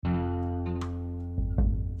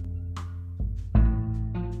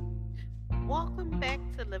Welcome back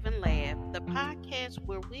to Live and Laugh, the podcast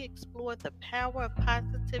where we explore the power of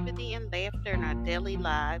positivity and laughter in our daily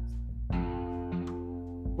lives.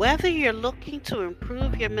 Whether you're looking to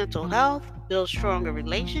improve your mental health, build stronger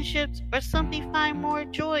relationships, or simply find more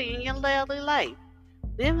joy in your daily life,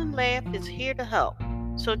 Live and Laugh is here to help.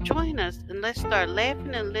 So join us and let's start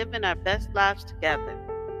laughing and living our best lives together.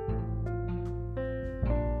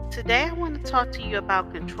 Today I want to talk to you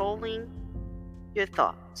about controlling your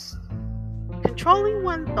thoughts. Controlling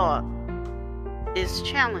one thought is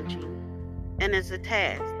challenging and is a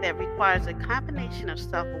task that requires a combination of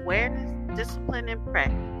self-awareness, discipline, and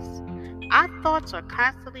practice. Our thoughts are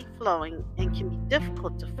constantly flowing and can be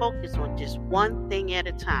difficult to focus on just one thing at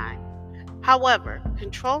a time. However,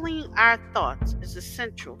 controlling our thoughts is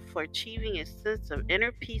essential for achieving a sense of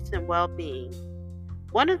inner peace and well-being.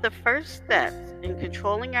 One of the first steps in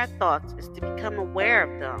controlling our thoughts is to become aware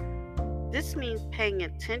of them. This means paying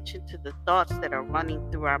attention to the thoughts that are running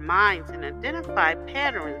through our minds and identify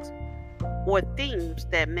patterns or themes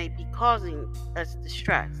that may be causing us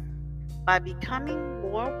distress. By becoming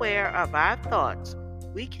more aware of our thoughts,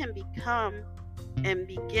 we can begin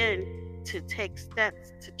to take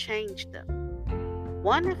steps to change them.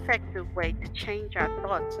 One effective way to change our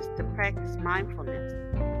thoughts is to practice mindfulness.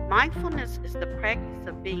 Mindfulness is the practice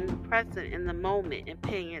of being present in the moment and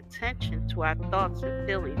paying attention to our thoughts and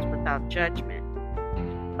feelings without judgment.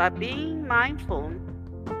 By being mindful,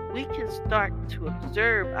 we can start to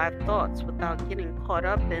observe our thoughts without getting caught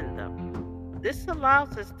up in them. This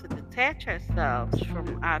allows us to detach ourselves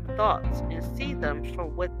from our thoughts and see them for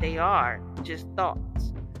what they are, just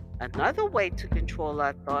thoughts. Another way to control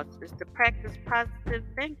our thoughts is to practice positive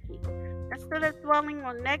thinking. Instead of dwelling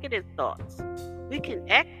on negative thoughts, we can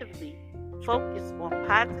actively focus on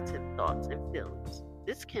positive thoughts and feelings.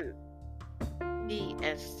 This can be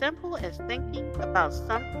as simple as thinking about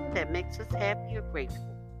something that makes us happy or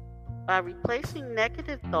grateful. By replacing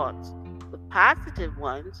negative thoughts with positive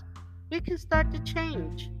ones, we can start to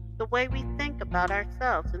change the way we think about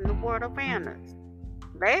ourselves and the world around us.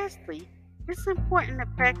 Lastly, it's important to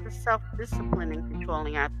practice self-discipline in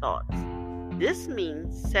controlling our thoughts. This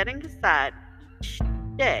means setting aside each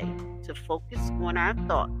day to focus on our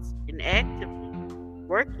thoughts and actively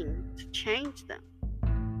working to change them.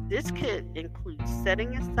 This could include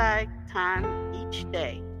setting aside time each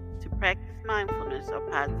day to practice mindfulness or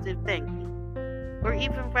positive thinking, or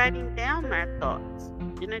even writing down our thoughts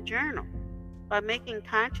in a journal. By making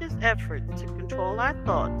conscious efforts to control our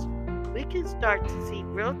thoughts, we can start to see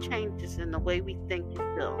real changes in the way we think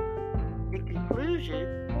and feel. In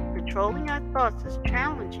conclusion, controlling our thoughts is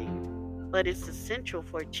challenging, but it's essential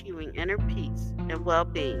for achieving inner peace and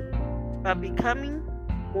well-being. By becoming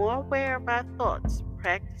more aware of our thoughts,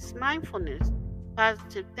 practice mindfulness,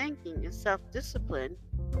 positive thinking, and self-discipline,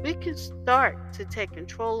 we can start to take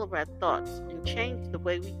control of our thoughts and change the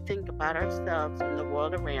way we think about ourselves and the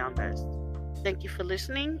world around us. Thank you for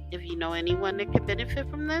listening. If you know anyone that could benefit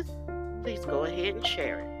from this, please go ahead and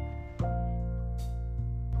share it.